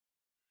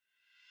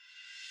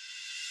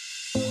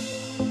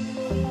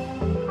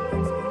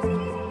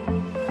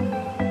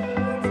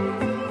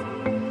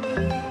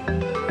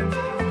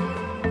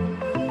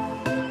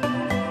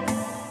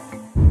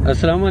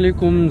السلام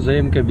علیکم،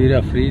 زیم کبیر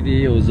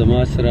افریدی او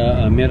زما سره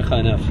امیر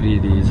خان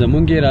افریدی.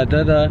 زمونږ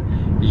اراده ده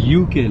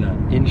یو کې لا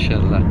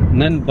انشاءالله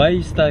نن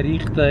 22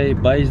 تاریخ ته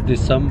 22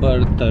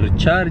 دسمبر تر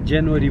 4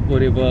 جنوري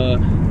پورې به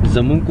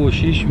زمون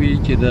کوشش وي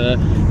چې د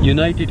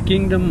یونایټډ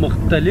کینګډم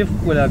مختلف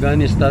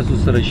کلاګانې ستاسو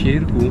سره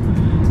شیر کو.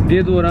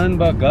 دې دوران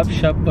به غپ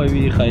شپ به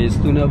وي،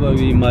 ښایستونه به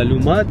وي،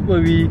 معلومات به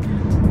وي.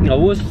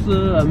 اوس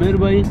امیر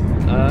بھائی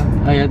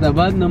حیات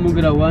آباد نه موږ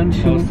روان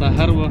شو.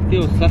 سحر وختي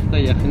او سخته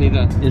یخني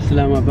ده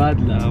اسلام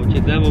آباد لا او چې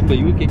دا په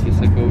یو کې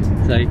څه کوو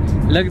صحیح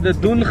لږ د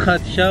دون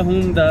خدشه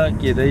هم دا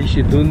کېدای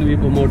شي دون وي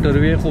په موټر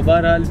وی، خو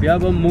بهرحال بیا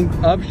به موږ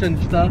آپشن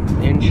شته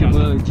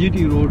انشاءالله جی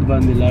ټي روډ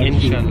باندې لاړ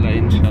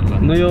انشاءالله.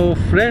 نو یو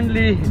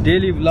فرندلی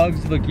ډیلی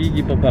ولاګز به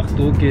کېږي په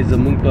پښتو کې،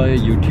 زموږ په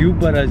یوټیوب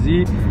به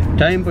راځي.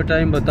 ټایم په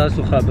ټایم به تاسو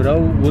خبرو.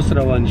 اوس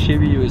روان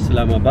شوي یو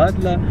اسلام آباد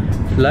لا،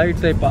 فلایټ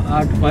ته په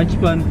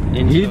 8:55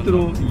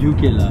 هیترو یو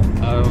کې لا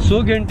 100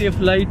 घंटे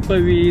फ्लाइट पर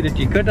भी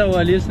टिकट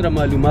हवाले से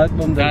मालूमात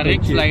पर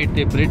डायरेक्ट फ्लाइट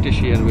थे ब्रिटिश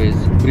एयरवेज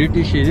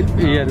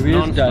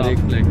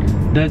डायरेक्ट फ्लाइट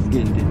 10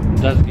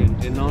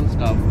 घंटे नॉन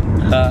स्टॉप.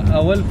 हाँ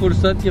اول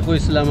فرصت کې خو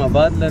اسلام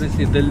آباد لا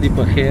رسیدل دی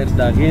په خیر.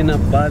 دا غینه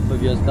بعد به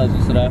بیا تاسو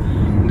سره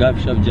غاب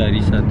شپ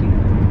جاری ساتو.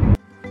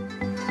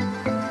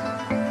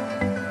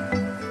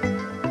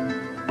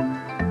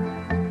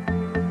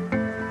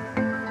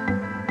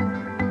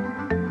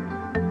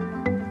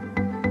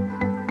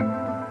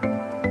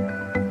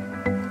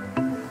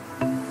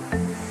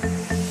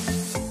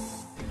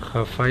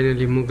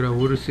 فاینلی موږ را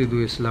ورسېدو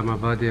اسلام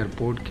آباد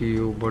ایرپورټ کې.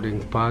 یو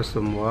بورډینګ پاس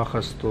هم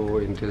واخیستو،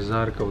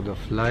 انتظار کوو د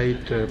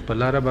فلایټ. په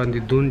لاره باندې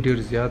دون ډېر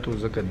زیات و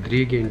ځکه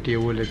 3 घंटे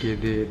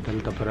ولګېدې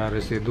دلته په را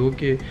رسېدو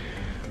کې.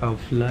 او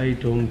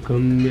فلایټ هم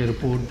کم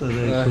ایرپورټ ته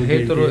دی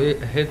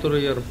هیترو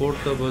ایرپورټ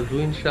ته به ځو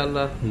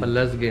انشاءالله په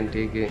 10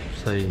 घंटे کې.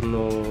 صحیح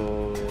نو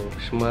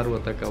شمار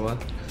ورته کوه.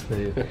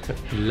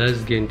 10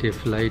 घंटे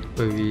फ्लाइट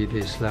पे भी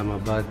इस्लाम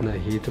आबाद ना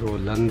हीथ्रो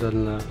लंदन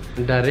ना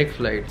डायरेक्ट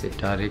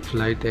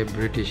फ्लाइट है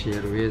ब्रिटिश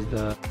एयरवेज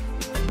दा.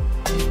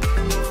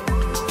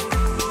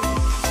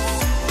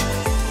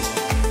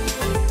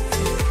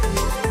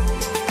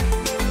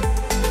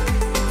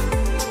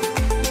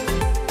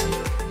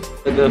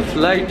 د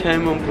فلایټ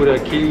ټایم هم پوره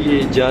کیږي،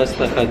 جاز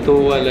ته خطو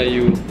والا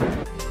یو.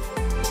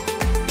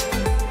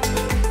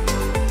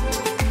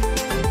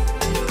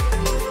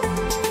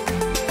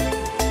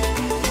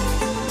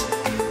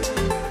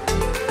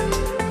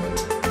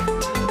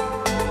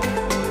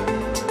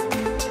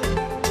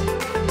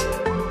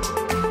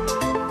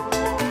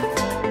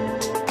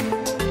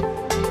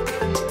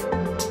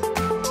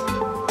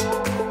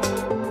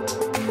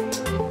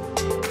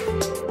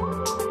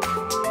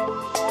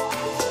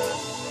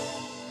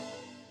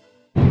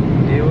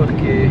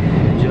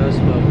 جاز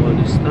په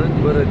افغانستان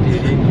بره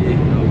تیریږي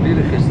او ډېر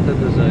ښایسته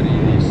نظارې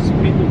دي،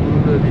 سپین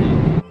غرونه دي.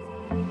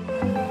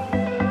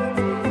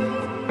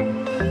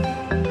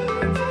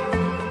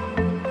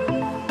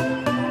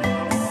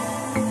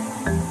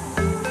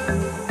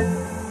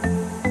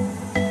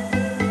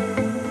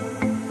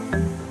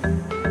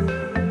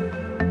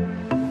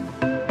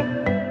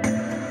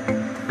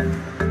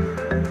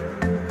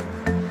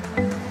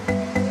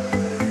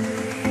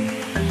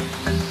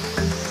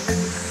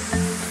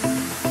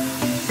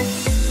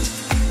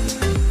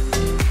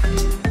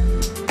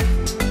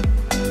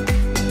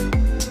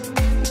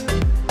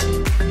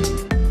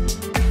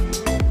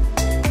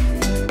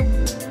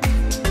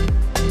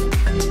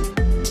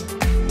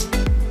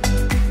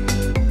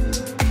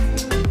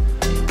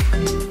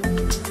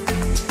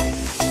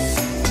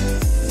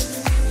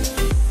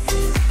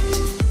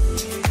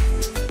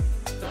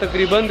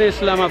 تقریبا د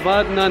اسلام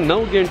آباد نه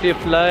 9 घंटे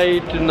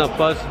فلایټ نه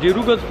پس ډېر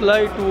اوږد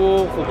فلایټ و،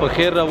 خو په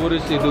خیر را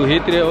ورسېدو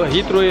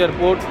هیترو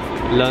ایرپورټ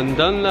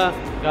لندن لا.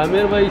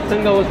 امیر بھائی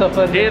څنګه و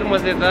سفر؟ ډېر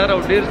مزیدار او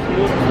ډېر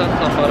سموث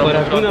سفر.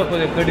 خوراکونه خو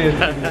دې ښه ډېر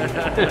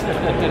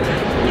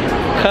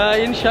ښه.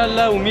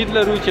 انشاءالله امید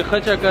لرو چې ښه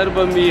چکر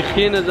به وي،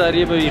 ښې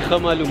نظارې به وي، ښه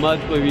معلومات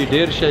به وي،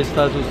 ډېر ښه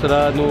ستاسو سره.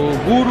 نو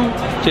ګورو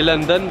چې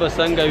لندن به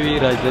څنګه وي.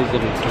 راځئ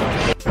زموږ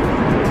سره.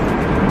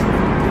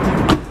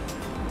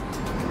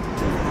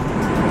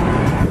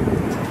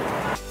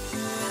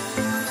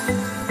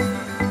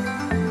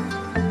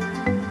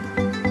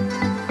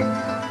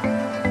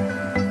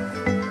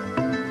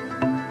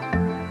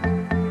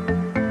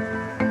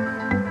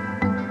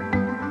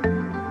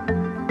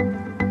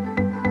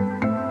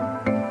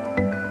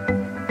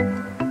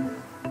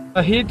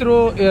 هیترو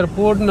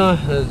ایرپورټ نه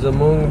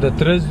زمونږ د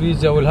ترزوی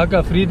ضیاءالحق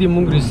افریدي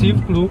مونږ ریسیو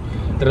کړو.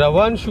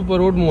 روان شو په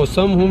روډ.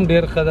 موسم هم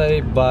ډېر ښه دی،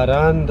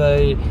 باران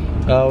دی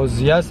او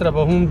زیا سره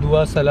به هم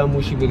دعا سلام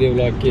وشي په دې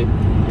ولاګ کې.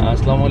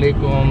 السلام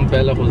علیکم.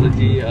 پہله خو زه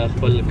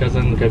خپل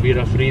کزن کبیر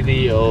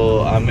افریدي او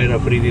عامر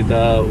افریدي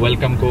ته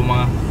ویلکم کوم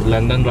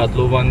لندن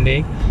راتلو باندې.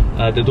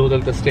 د دوه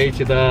دلته سټې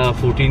چې دا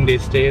 14 ډے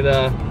سټې ده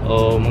او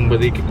موږ به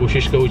دې کې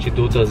کوشش کوو چې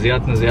دوه ته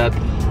زیات نه زیات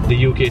د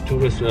یو کې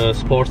ټورست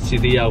سپورټس چې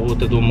دي هغو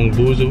ته دوه موږ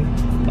بوزو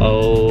او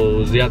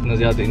زیات نه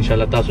زیات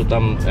انشاءالله تاسو ته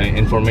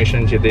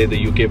انفارمیشن چې دی د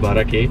یو کې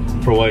باره کې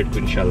پرووایډ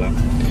کړو انشاءالله.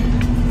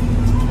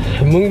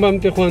 مونږ به هم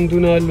ته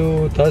خواندونه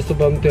الو تاسو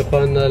به هم ته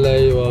خوند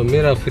الی او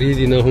امیر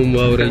افریدي نه هم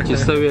واورئ چې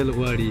څه ویل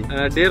غواړي.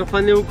 ډېر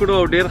خوند یې وکړو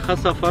او ډېر ښه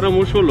سفر هم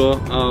وشولو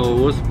او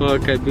اوس په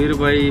کبیر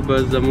بھائی به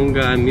زمونږ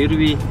امیر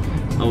وي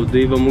او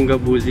دوی به مونږ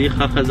بوځي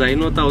ښه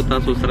ځایونو ته او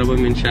تاسو سره به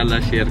م انشاءالله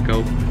شیر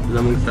کوو.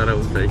 زمونږ سره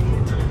اوسئ.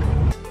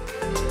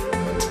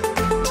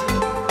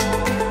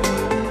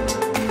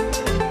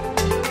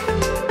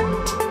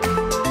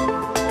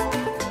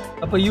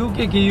 په یو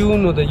کې یو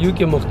نو د یو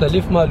کې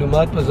مختلف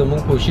معلومات په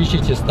زمون کوشش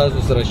چې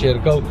تاسو سره شیر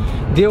کوو.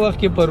 دی وخت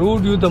کې په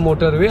روډ یو د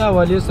موټروي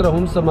حوالې سره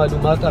هم څه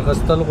معلومات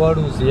اخیستل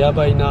غواړو. ضیا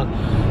باینا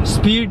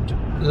سپیډ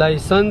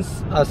لایسنس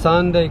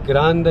آسان دی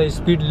ګران دی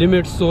سپیډ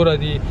لیمټ څومره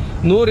دي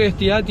نور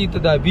احتیاطي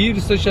تدابیر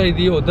څه شی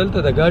دي او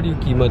دلته د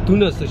ګاډیو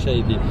قیمتونه څه شی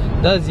دي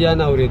دا ځیا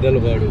نه اورېدل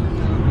غواړو.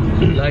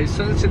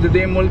 لایسنس د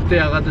دې ملک ته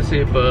هغه داسې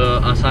په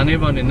اسانۍ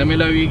باندې نه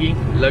میلاویږي.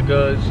 لکه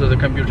د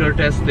کمپیوټر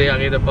ټیسټ دی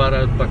هغې دپاره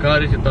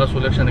پکار چې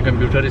تاسو لږ شان د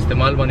کمپیوټر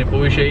استعمال باندې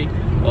پوه شئ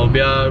او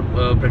بیا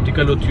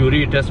پریکټیکل او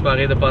تیوري ټیسټ په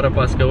هغې دپاره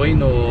پاس کوئ.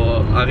 نو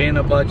هغې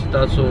نه بعد چې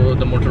تاسو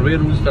د موټروي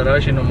رولز ته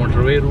راشئ نو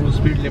موټروي رولز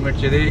سپیډ لیمټ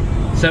چې دی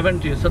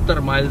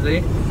 70 مایلز دی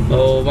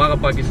او هغه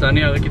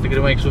پاکستاني هغه کې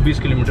تقریبا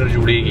 120 کیلومتر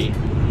جوړیږي.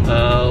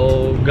 او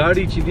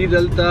ګاډي چې دی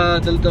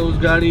دلته اوس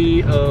ګاډي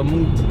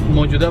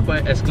موجوده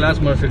په اس کلاس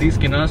مرسډیز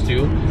کې ناست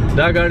یو.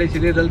 دا ګاډي چې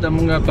دی دلته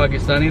مونږه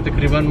پاکستاني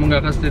تقریبا مونږ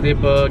اخیستی دی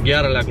په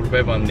 11 लाख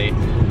रुपए باندې.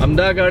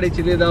 همدا ګاډي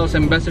چې دی دا اوس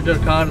امبیسډر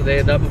کار دی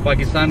دا په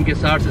پاکستان کې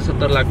 60 से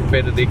 70 लाख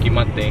रुपए د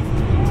قیمت دی.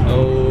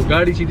 او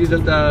ګاډي چې دی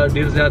دلته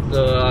ډیر زیات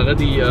هغه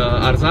دی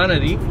ارزانه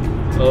دي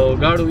او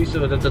ګاډو هیڅ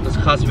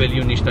دلته خاص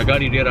ویلیو نشته.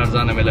 ګاډي ډیر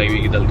ارزانه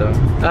ملاویږي دلته.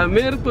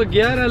 امیر په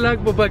 11 लाख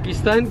په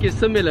پاکستان کې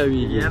څه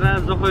ملاویږي؟ یاره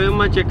زه خو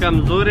یم چې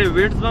کمزورې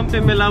ویټس هم په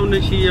ملاو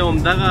نشي او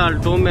همدغه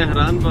الټو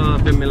مهران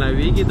په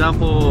ملاویږي. دا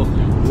خو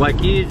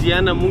واقعي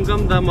زیانه مونږ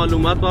هم دا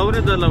معلومات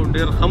واورېدل او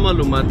ډېر ښه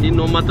معلومات دي.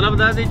 نو مطلب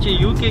دا دی چې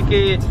یو کې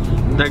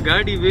د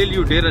ګاډي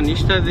ویلیو ډېره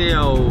نشته دی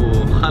او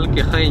خلک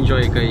یې ښه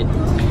انجوی کوي.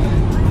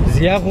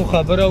 ضیا خو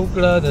خبره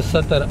وکړه د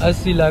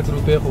 70-80 लाख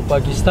روپۍ خو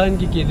پاکستان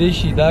کې کېدای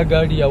شي دا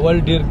ګاډي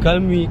اول ډېر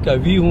کم وي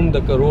کوي هم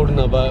د کروڑ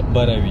نه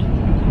بره وي.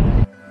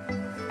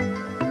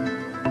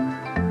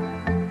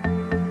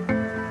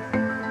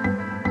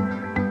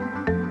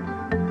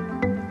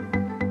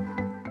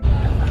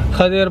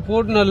 د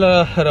ایرپورټ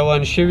نه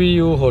روان شوي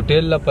یو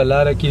هوټل له په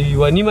لاره کې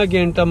یوه نیمه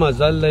ګنټه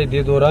مزل دی.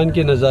 دې دوران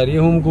کې نظارې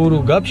هم ګورو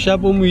ګپ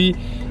شپ هم وي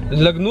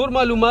لږ نور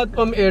معلومات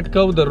هم ایډ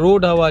کوو د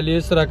روډ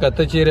حوالې سره که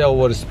ته چیرې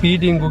اوور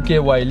سپیډینګ وکې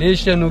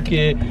وایلیشن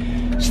وکې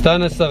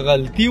ستانه څه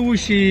غلطي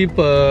وشي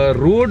په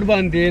روډ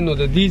باندې نو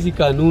د دې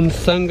قانون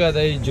څنګه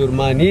دی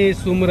جرمانې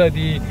څومره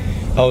دي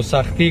او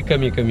سختي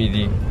کمی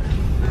دي.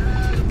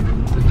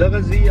 دغه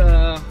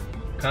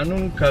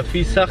قانون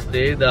کافی سخت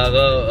دی د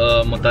هغه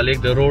متعلق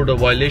د روډ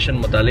وایلیشن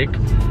متعلق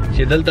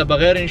چې دلته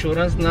بغیر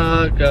انشورنس نه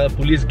که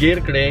پولیس گیر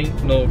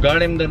کړي نو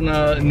گاډي هم درنه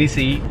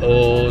نیسي او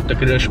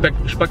تقریبا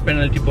شپږ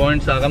پینلټي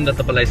پوینټس هغه هم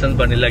درته په لایسنس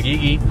باندې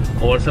لګیږي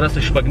او ورسره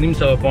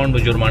 6.5 پاونډ به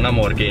جرمانه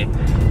مو ورکوي.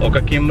 او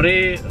که کیمرې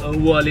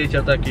ووالې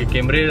چېرته کې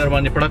کیمرې در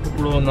باندې پړک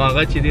وکړو نو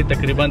هغه چې دی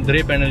تقریبا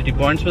 3 پینلټي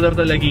پوینټس به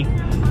درته لګي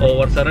او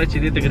ورسره چې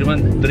دی تقریبا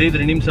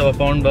 3.5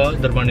 پاونډ به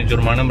در باندې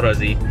جرمانه هم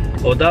راځي.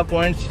 او دا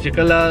پوینټس چې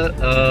کله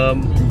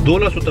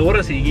 1200 ته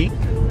ورسیږي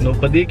نو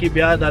په دې کې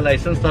بیا دا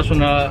لایسنس تاسو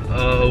نه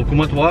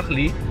حکومت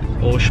واخلي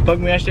او شپږ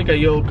میاشتې که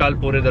یو کال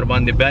پورې در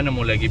باندې بیان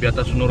مو لګي بیا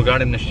تاسو نور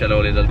ګاډي هم نشئ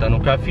چلولی دلته. نو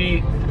کافي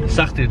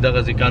سخت دی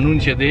دغه قانون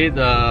چې دی د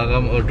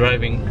هغه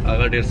ډرایوینګ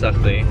هغه ډېر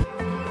سخت دی.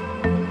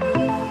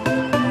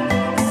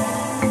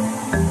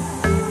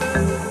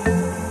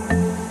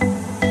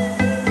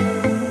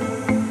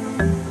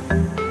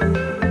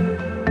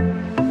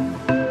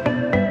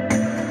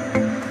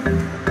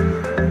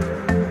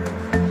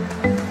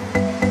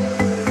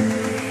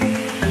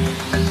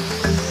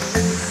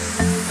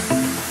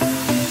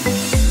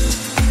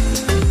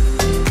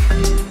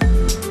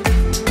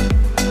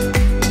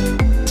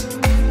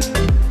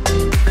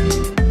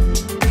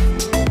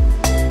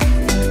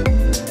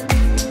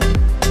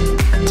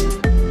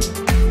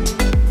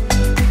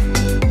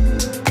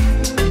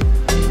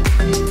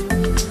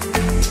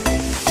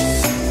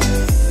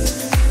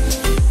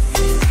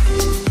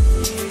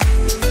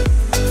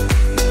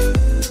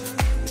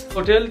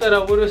 होटल तरह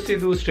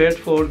ورسېدو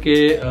سټریټفورډ کې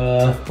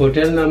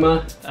هوټل نامه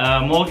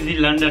موکزي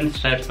لندن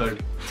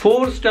سټریټفورډ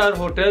 4 سٹار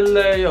هوټل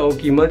دی او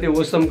قیمت یې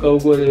اوس هم که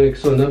وګورئ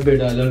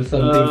 $190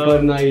 سمثینګ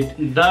پر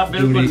نایټ. دا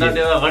بالکل دا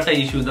ډېره غټه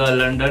ایشو ده.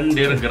 لندن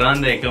ډېر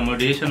ګران دی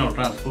اکوموډیشن او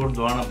ترانسپورټ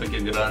دواړه پکې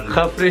ګران دي.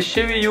 ښه فرش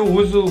شوي یو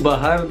وځو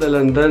بهر د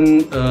لندن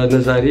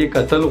نظارې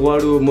کتل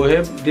غواړو.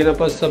 محب دې نه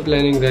پس څه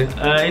پلانینګ دی؟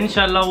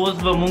 انشاءالله اوس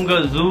به مونږ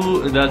ځو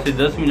داسې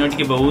 10 منټ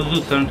کې به وځو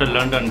سنټرل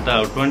لندن ته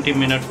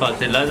 20 منټ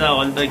فاصله ده.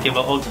 هلته کې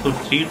به آکسفورډ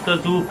سټریټ ته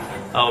ځو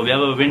او بیا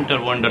به وینټر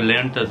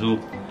ونډرلینډ ته ځو.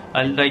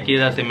 هلته کې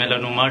داسې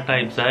میلانوما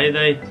ټایپ ځای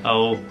دی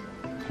او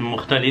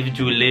مختلف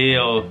جولې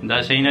او دا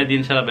شیونه دي.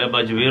 انشاءالله بیا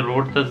بجویر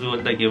روډ ته ځو.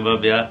 هلته کې به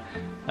بیا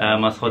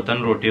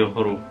ماسخوتن روټۍ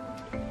وخورو.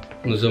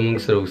 نو زموږ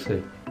سره اوسئ.